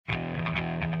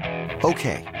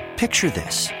Okay, picture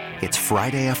this. It's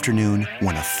Friday afternoon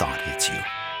when a thought hits you.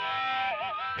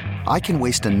 I can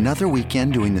waste another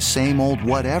weekend doing the same old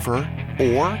whatever,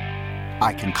 or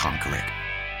I can conquer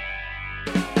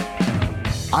it.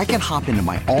 I can hop into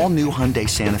my all-new Hyundai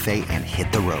Santa Fe and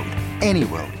hit the road. Any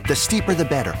road. The steeper, the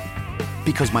better.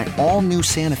 Because my all-new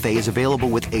Santa Fe is available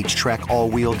with H-Track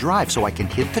all-wheel drive, so I can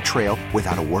hit the trail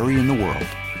without a worry in the world.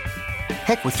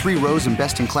 Heck, with 3 rows and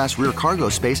best-in-class rear cargo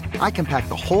space, I can pack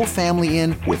the whole family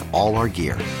in with all our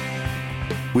gear.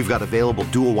 We've got available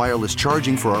dual wireless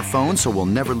charging for our phones, so we'll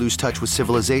never lose touch with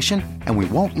civilization, and we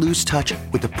won't lose touch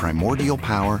with the primordial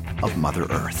power of Mother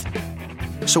Earth.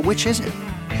 So which is it?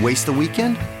 Waste the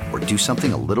weekend or do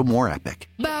something a little more epic?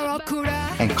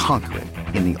 And conquer it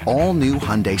in the all-new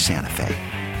Hyundai Santa Fe.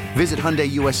 Visit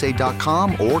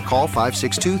HyundaiUSA.com or call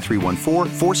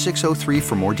 562-314-4603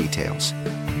 for more details.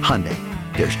 Hyundai,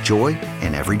 there's joy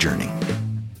in every journey.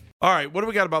 All right, what do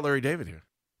we got about Larry David here?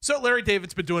 So Larry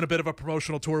David's been doing a bit of a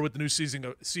promotional tour with the new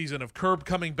season of Curb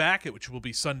coming back, which will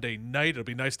be Sunday night. It'll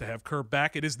be nice to have Curb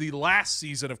back. It is the last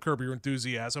season of Curb Your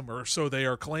Enthusiasm, or so they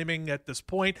are claiming at this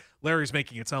point. Larry's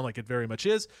making it sound like it very much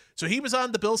is. So he was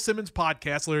on the Bill Simmons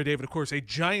podcast. Larry David, of course, a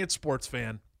giant sports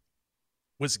fan,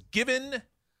 was given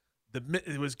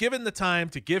the time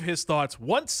to give his thoughts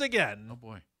once again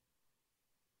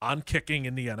on kicking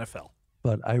in the NFL.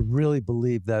 But I really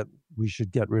believe that we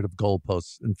should get rid of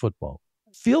goalposts in football.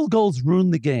 Field goals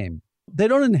ruin the game. They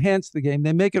don't enhance the game.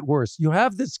 They make it worse. You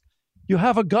have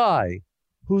a guy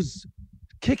who's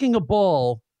kicking a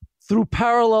ball through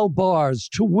parallel bars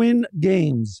to win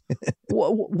games.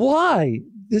 Why?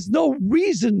 There's no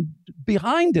reason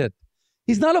behind it.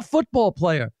 He's not a football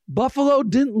player. Buffalo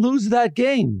didn't lose that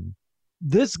game.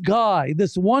 This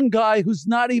one guy who's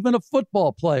not even a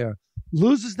football player,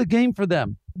 loses the game for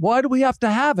them. Why do we have to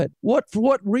have it? For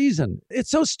what reason? It's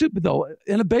so stupid, though.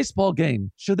 In a baseball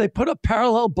game, should they put up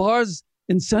parallel bars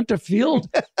in center field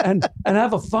and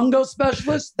have a fungo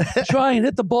specialist try and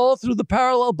hit the ball through the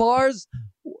parallel bars?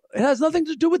 It has nothing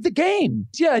to do with the game.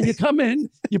 Yeah, you come in,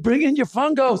 you bring in your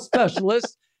fungo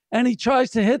specialist, and he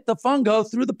tries to hit the fungo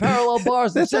through the parallel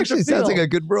bars. That actually sounds like a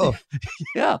good rule.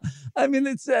 Yeah. I mean,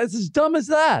 it's as dumb as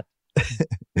that.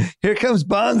 Here comes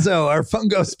Bonzo, our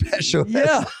fungo specialist.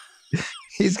 Yeah.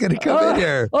 He's going to come in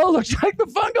here. Oh, looks like the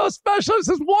fungo specialist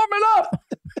is warming up.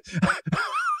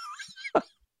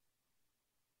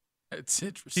 It's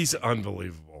interesting. He's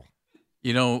unbelievable.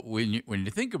 You know, when you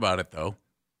think about it, though,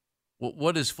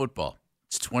 what is football?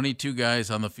 It's 22 guys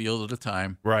on the field at a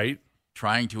time. Right.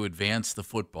 Trying to advance the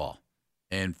football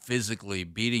and physically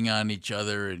beating on each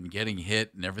other and getting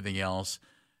hit and everything else.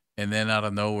 And then out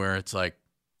of nowhere, it's like,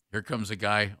 here comes a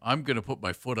guy, I'm going to put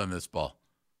my foot on this ball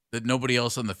that nobody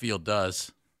else on the field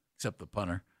does except the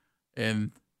punter.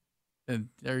 And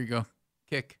there you go.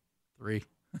 Kick 3.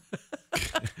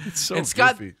 It's so and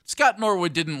Scott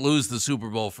Norwood didn't lose the Super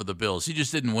Bowl for the Bills. He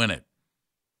just didn't win it.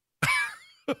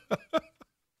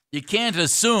 You can't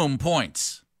assume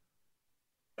points.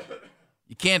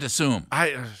 You can't assume. We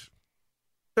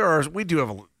have too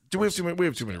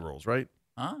many rules, right?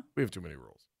 Huh? We have too many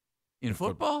rules. In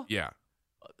football? Yeah.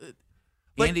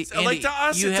 Andy, to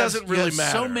us, it doesn't really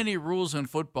matter. So many rules in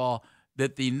football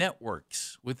that the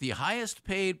networks with the highest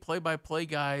paid play-by-play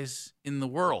guys in the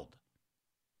world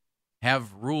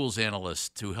have rules analysts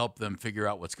to help them figure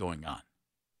out what's going on.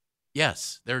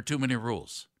 Yes, there are too many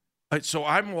rules. So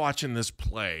I'm watching this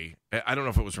play. I don't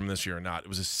know if it was from this year or not. It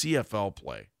was a CFL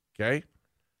play, okay?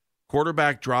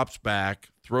 Quarterback drops back,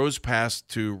 throws pass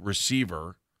to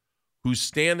receiver who's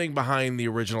standing behind the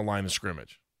original line of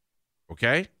scrimmage,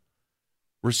 okay?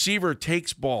 Receiver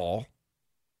takes ball,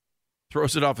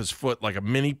 throws it off his foot like a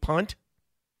mini punt,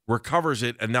 recovers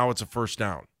it, and now it's a first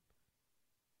down.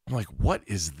 I'm like, what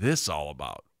is this all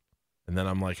about? And then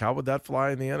I'm like, how would that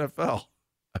fly in the NFL?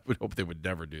 I would hope they would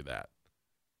never do that.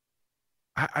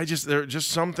 There are just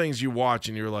some things you watch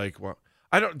and you're like, well,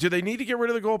 do they need to get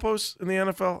rid of the goalposts in the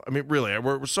NFL? I mean, really,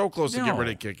 we're so close to get rid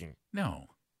of kicking. No.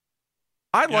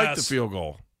 I like the field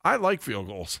goal. I like field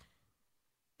goals.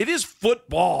 It is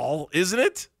football, isn't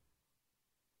it?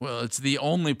 Well, it's the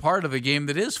only part of the game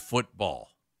that is football.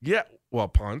 Yeah. Well,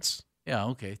 punts. Yeah,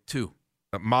 okay, 2.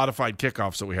 Modified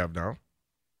kickoffs that we have now.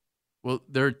 Well,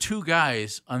 there are 2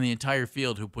 guys on the entire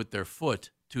field who put their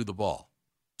foot to the ball.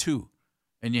 2.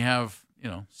 And you have,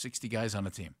 60 guys on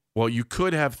a team. Well, you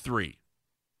could have 3.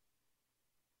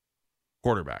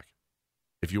 Quarterback.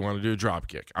 If you want to do a drop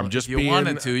kick. If you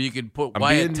wanted to, you could put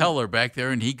Wyatt Teller back there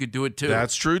and he could do it too.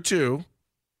 That's true too.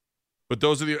 But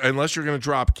those are unless you're going to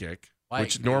drop kick,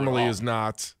 which normally is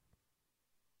not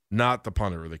the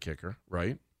punter or the kicker,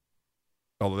 right?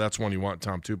 Although that's one you want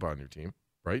Tom Tupa on your team,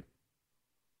 right?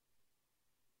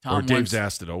 Or Dave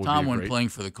Zastido would Tom, be when great. playing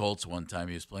for the Colts one time,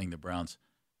 he was playing the Browns.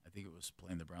 I think it was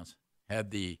playing the Browns.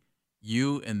 Had the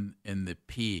U and the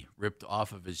P ripped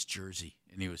off of his jersey,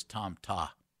 and he was Tom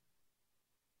Ta.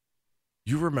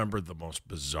 You remember the most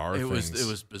bizarre things. It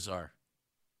was bizarre.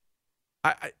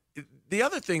 The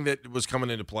other thing that was coming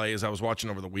into play is I was watching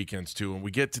over the weekends too, and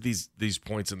we get to these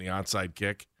points in the onside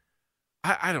kick.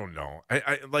 I don't know.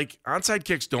 I like onside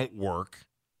kicks don't work.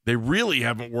 They really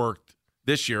haven't worked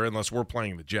this year unless we're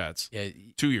playing the Jets. Yeah,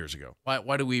 2 years ago.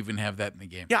 Why do we even have that in the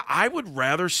game? Yeah, I would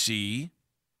rather see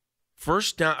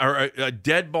first down or a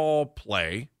dead ball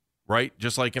play, right?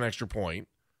 Just like an extra point,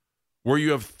 where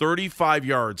you have 35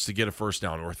 yards to get a first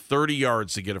down or 30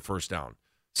 yards to get a first down.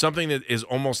 Something that is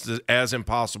almost as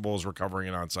impossible as recovering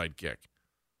an onside kick.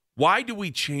 Why do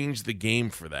we change the game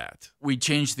for that? We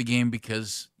changed the game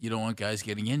because you don't want guys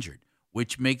getting injured,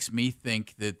 which makes me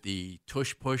think that the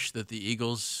tush push that the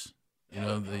Eagles,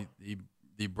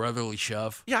 the brotherly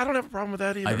shove. Yeah, I don't have a problem with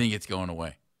that either. I think it's going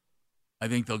away. I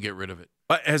think they'll get rid of it.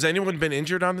 Has anyone been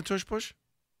injured on the tush push?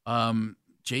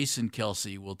 Jason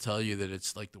Kelsey will tell you that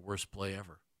it's like the worst play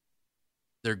ever.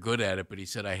 They're good at it, but he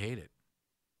said, I hate it.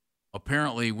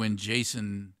 Apparently, when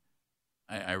Jason,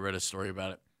 I read a story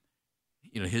about it,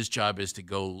 his job is to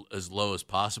go as low as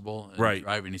possible and right.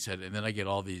 drive. And he said, and then I get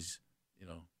all these,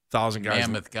 1,000 guys,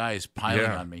 mammoth guys piling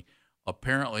on me.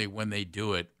 Apparently, when they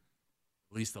do it,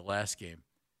 at least the last game,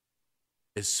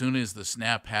 as soon as the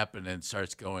snap happened and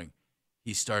starts going,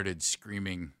 he started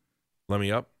screaming. Let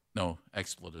me up? No,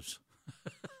 expletives.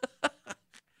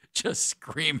 Just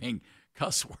screaming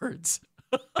cuss words.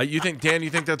 Dan, you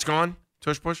think that's gone?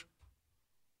 Tush push?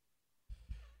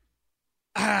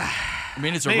 I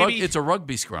mean, it's a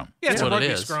rugby scrum. Yeah, it's what a rugby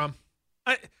it is. scrum.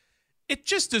 It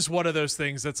just is one of those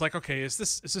things that's like, okay, is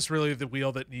this really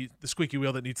the squeaky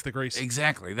wheel that needs the grease?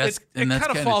 Exactly. It kind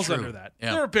of falls true. under that.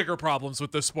 Yeah. There are bigger problems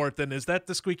with this sport than is that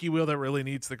the squeaky wheel that really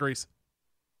needs the grease.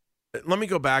 Let me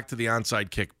go back to the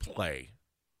onside kick play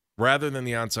rather than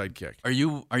the onside kick. Are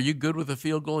you good with a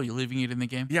field goal? Are you leaving it in the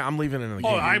game? Yeah, I'm leaving it in the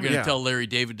game. You're going to tell Larry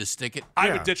David to stick it?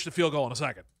 I would ditch the field goal in a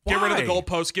second. Why? Get rid of the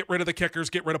goalposts, get rid of the kickers,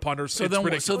 get rid of punters. So It's then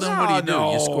ridiculous. what do you do?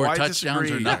 No, You score I touchdowns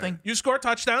disagree. or nothing? You score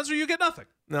touchdowns or you get nothing.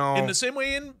 No. In the same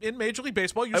way in Major League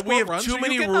Baseball, you We score have runs too or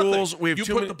many you get rules. nothing. We have you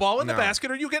too put many- the ball in the no. basket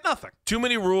or you get nothing. Too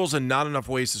many rules and not enough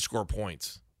ways to score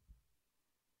points.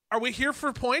 Are we here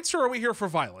for points or are we here for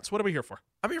violence? What are we here for?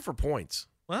 I'm here for points.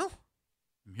 Well,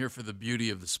 I'm here for the beauty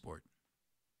of the sport.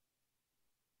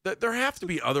 There have to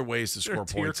be other ways to is there score a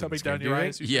tear points in coming this down game. your do you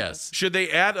eyes? think? Yes. Should they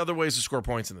add other ways to score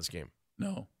points in this game?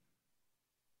 No.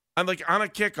 And like on a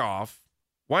kickoff,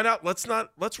 why not?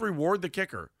 Let's reward the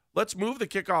kicker. Let's move the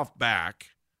kickoff back,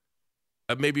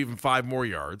 maybe even 5 more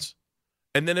yards,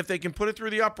 and then if they can put it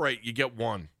through the upright, you get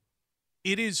 1.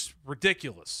 It is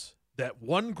ridiculous that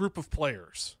one group of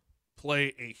players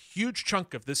play a huge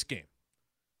chunk of this game,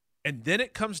 and then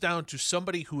it comes down to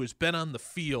somebody who has been on the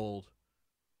field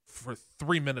for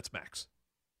 3 minutes max.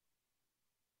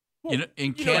 In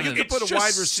You Canada, could put It's a just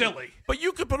wide receiver, silly. but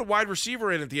you could put a wide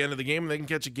receiver in at the end of the game, and they can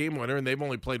catch a game winner, and they've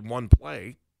only played 1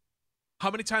 play.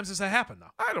 How many times has that happened, though?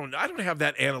 I don't have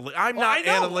that analytic. I'm Well, not I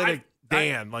know. analytic,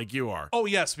 Dan, like you are. Oh,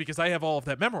 yes, because I have all of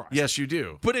that memorized. Yes, you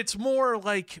do. But it's more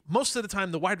like most of the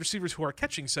time the wide receivers who are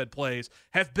catching said plays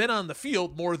have been on the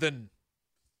field more than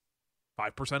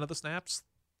 5% of the snaps,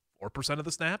 4% of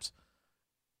the snaps.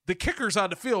 The kicker's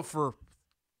on the field for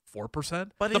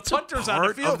 4%. But the it's a punter's on the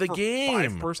part field of the for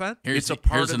game. 5%. It's a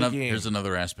part of the another, game. Here's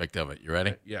another aspect of it. You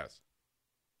ready? Yes.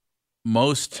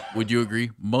 Would you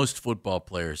agree? Most football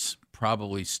players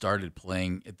probably started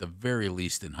playing at the very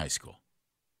least in high school.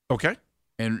 Okay.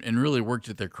 And really worked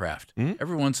at their craft. Mhm.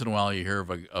 Every once in a while, you hear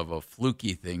of a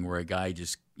fluky thing where a guy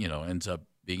just ends up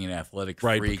being an athletic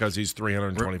Right, freak. because he's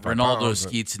 325 Ronaldo pounds.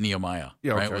 Skeets Nehemiah,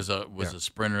 Yeah, right? okay. Was a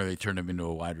sprinter. They turned him into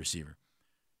a wide receiver.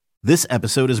 This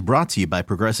episode is brought to you by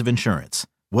Progressive Insurance.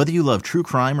 Whether you love true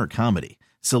crime or comedy,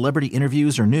 celebrity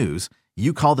interviews or news,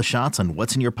 you call the shots on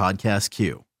what's in your podcast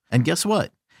queue. And guess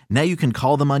what? Now you can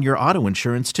call them on your auto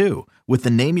insurance too with the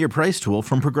Name Your Price tool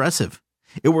from Progressive.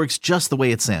 It works just the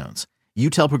way it sounds. You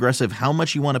tell Progressive how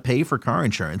much you want to pay for car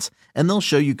insurance, and they'll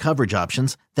show you coverage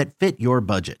options that fit your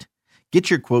budget. Get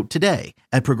your quote today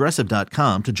at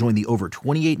Progressive.com to join the over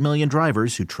 28 million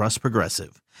drivers who trust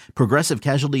Progressive. Progressive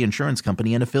Casualty Insurance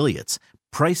Company and Affiliates.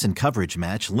 Price and coverage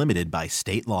match limited by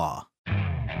state law.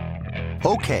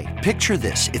 Okay, picture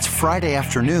this. It's Friday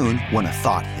afternoon when a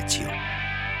thought hits you.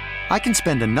 I can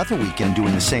spend another weekend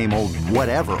doing the same old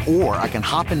whatever, or I can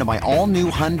hop into my all-new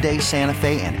Hyundai Santa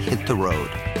Fe and hit the road.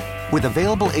 With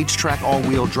available H-Track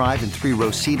all-wheel drive and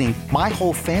 3-row seating, my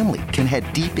whole family can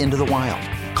head deep into the wild.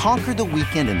 Conquer the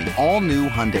weekend in the all-new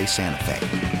Hyundai Santa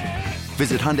Fe.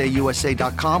 Visit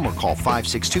HyundaiUSA.com or call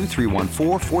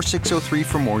 562-314-4603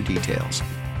 for more details.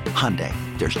 Hyundai,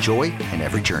 there's joy in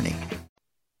every journey.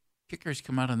 Kickers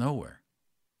come out of nowhere.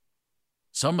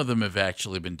 Some of them have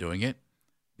actually been doing it.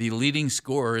 The leading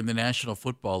scorer in the National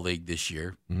Football League this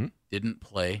year didn't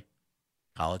play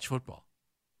college football.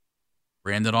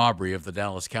 Brandon Aubrey of the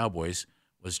Dallas Cowboys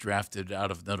was drafted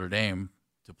out of Notre Dame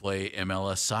to play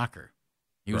MLS soccer.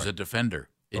 He was a defender.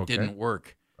 It didn't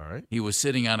work. All right. He was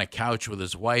sitting on a couch with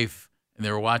his wife, and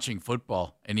they were watching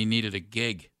football, and he needed a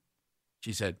gig.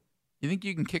 She said, "You think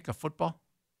you can kick a football?"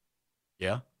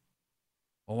 "Yeah."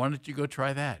 "Well, why don't you go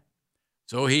try that?"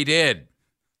 So he did.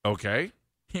 Okay.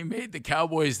 He made the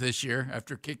Cowboys this year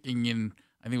after kicking in,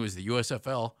 I think it was the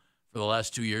USFL for the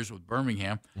last 2 years with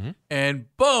Birmingham.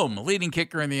 And boom, leading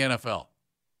kicker in the NFL.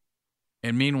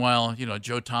 And meanwhile,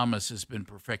 Joe Thomas has been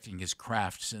perfecting his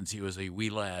craft since he was a wee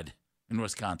lad in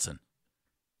Wisconsin.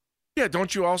 Yeah,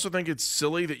 don't you also think it's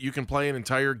silly that you can play an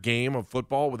entire game of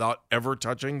football without ever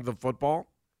touching the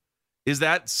football? Is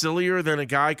that sillier than a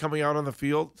guy coming out on the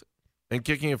field and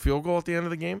kicking a field goal at the end of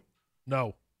the game?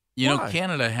 No. Why?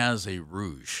 Canada has a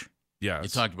rouge. Yeah. You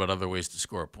talked about other ways to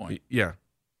score a point. Yeah.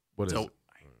 What is it?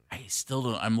 I still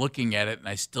don't. I'm looking at it, and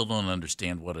I still don't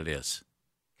understand what it is.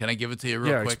 Can I give it to you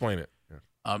real quick? Yeah, explain it. Yeah.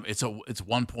 It's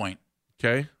 1 point.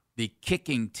 Okay. The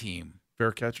kicking team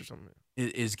Fair catch or something?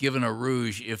 is given a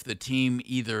rouge if the team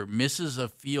either misses a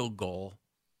field goal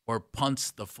or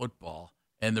punts the football,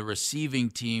 and the receiving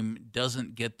team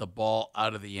doesn't get the ball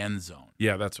out of the end zone.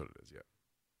 Yeah, that's what it is, yeah.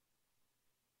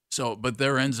 So, but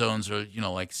their end zones are,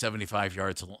 like 75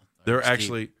 yards long. They're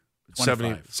actually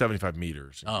 25. 75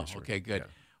 meters. Oh, okay, good. Yeah.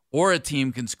 Or a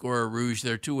team can score a rouge.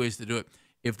 There are two ways to do it.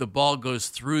 If the ball goes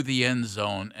through the end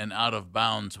zone and out of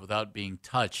bounds without being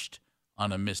touched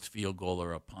on a missed field goal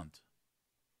or a punt.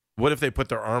 What if they put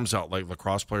their arms out like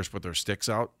lacrosse players put their sticks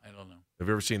out? I don't know. Have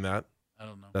you ever seen that? I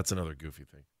don't know. That's another goofy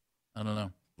thing. I don't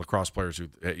know. Lacrosse players you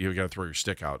got to throw your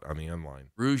stick out on the end line.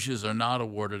 Rouges are not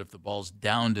awarded if the ball's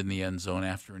downed in the end zone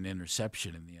after an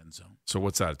interception in the end zone. So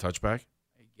what's that, a touchback?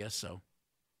 I guess so.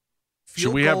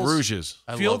 Should we have rouges?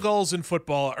 Field goals in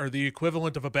football are the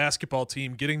equivalent of a basketball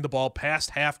team getting the ball past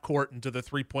half court into the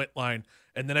three-point line,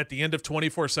 and then at the end of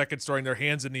 24 seconds throwing their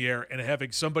hands in the air and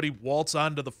having somebody waltz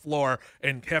onto the floor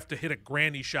and have to hit a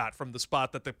granny shot from the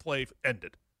spot that the play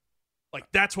ended. Like,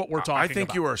 that's what we're talking about. I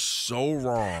think you are so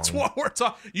wrong. That's what we're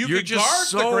talking. You're can just guard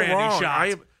so the granny wrong.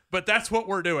 shot, but that's what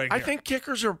we're doing I here. think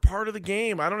kickers are part of the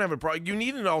game. I don't have a problem. You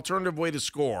need an alternative way to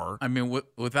score. I mean,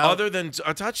 without other than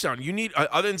a touchdown, you need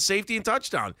other than safety and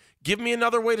touchdown. Give me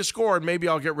another way to score, and maybe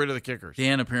I'll get rid of the kickers.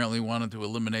 Dan apparently wanted to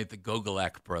eliminate the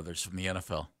Gogolak brothers from the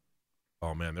NFL.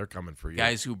 Oh man, they're coming for you.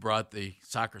 Guys who brought the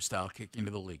soccer style kick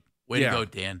into the league. Way to go,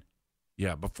 Dan.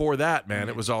 Yeah, before that, man,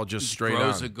 it was all just straight on.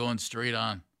 Throws are going straight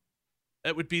on.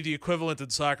 That would be the equivalent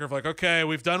in soccer of like, okay,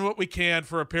 we've done what we can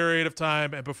for a period of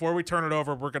time, and before we turn it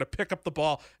over, we're going to pick up the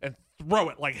ball and throw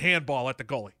it like handball at the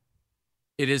goalie.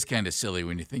 It is kind of silly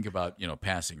when you think about,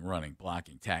 passing, running,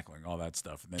 blocking, tackling, all that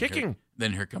stuff. And then kicking.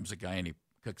 Then here comes a guy and he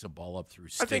picks a ball up through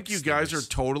sticks. I think you guys are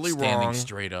totally standing wrong.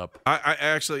 Straight up. I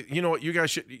actually, you know what, you guys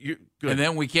should. Good. And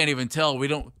then we can't even tell.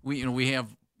 We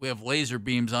have laser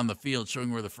beams on the field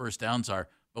showing where the first downs are.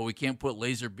 But we can't put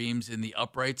laser beams in the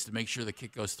uprights to make sure the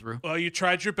kick goes through. Well, you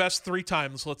tried your best 3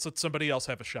 times. Let's let somebody else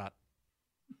have a shot.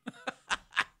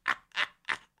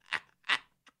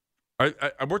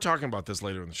 We're talking about this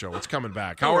later in the show. It's coming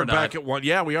back. Howard back at 1.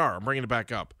 Yeah, we are. I'm bringing it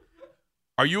back up.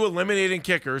 Are you eliminating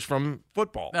kickers from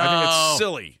football? No. I think it's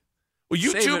silly. Well,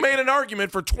 you two made an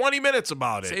argument for 20 minutes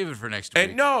about it. Save it for next week.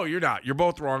 And no, you're not. You're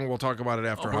both wrong. We'll talk about it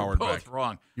after Howard We're back. both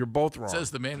wrong. You're both wrong.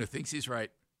 Says the man who thinks he's right.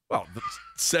 Well,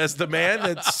 says the man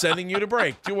that's sending you to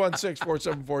break.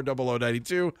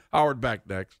 216-474-0092. Howard back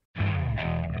next.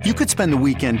 You could spend the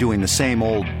weekend doing the same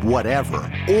old whatever,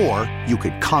 or you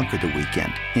could conquer the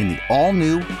weekend in the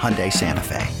all-new Hyundai Santa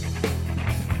Fe.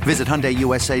 Visit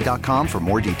HyundaiUSA.com for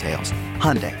more details.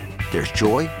 Hyundai, there's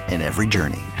joy in every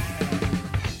journey.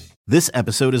 This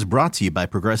episode is brought to you by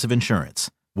Progressive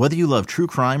Insurance. Whether you love true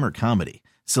crime or comedy,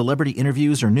 celebrity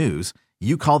interviews or news,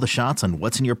 you call the shots on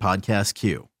what's in your podcast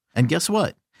queue. And guess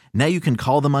what? Now you can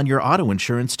call them on your auto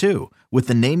insurance too with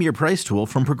the Name Your Price tool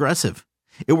from Progressive.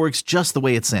 It works just the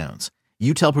way it sounds.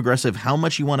 You tell Progressive how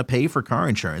much you want to pay for car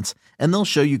insurance, and they'll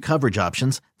show you coverage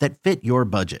options that fit your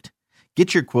budget.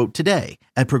 Get your quote today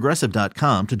at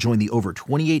Progressive.com to join the over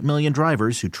 28 million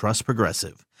drivers who trust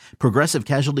Progressive. Progressive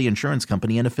Casualty Insurance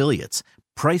Company and Affiliates.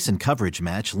 Price and coverage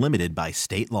match limited by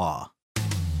state law.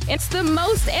 It's the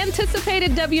most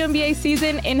anticipated WNBA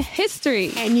season in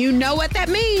history. And you know what that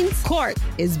means. Court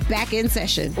is back in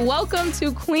session. Welcome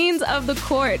to Queens of the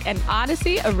Court, an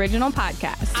Odyssey original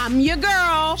podcast. I'm your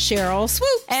girl, Cheryl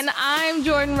Swoops. And I'm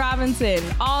Jordan Robinson.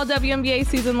 All WNBA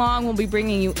season long, we'll be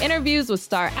bringing you interviews with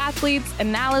star athletes,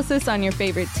 analysis on your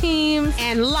favorite teams,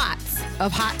 and lots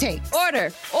of hot takes.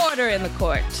 Order in the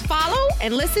court. Follow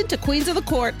and listen to Queens of the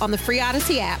Court on the free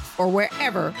Odyssey app or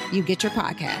wherever you get your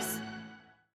podcasts.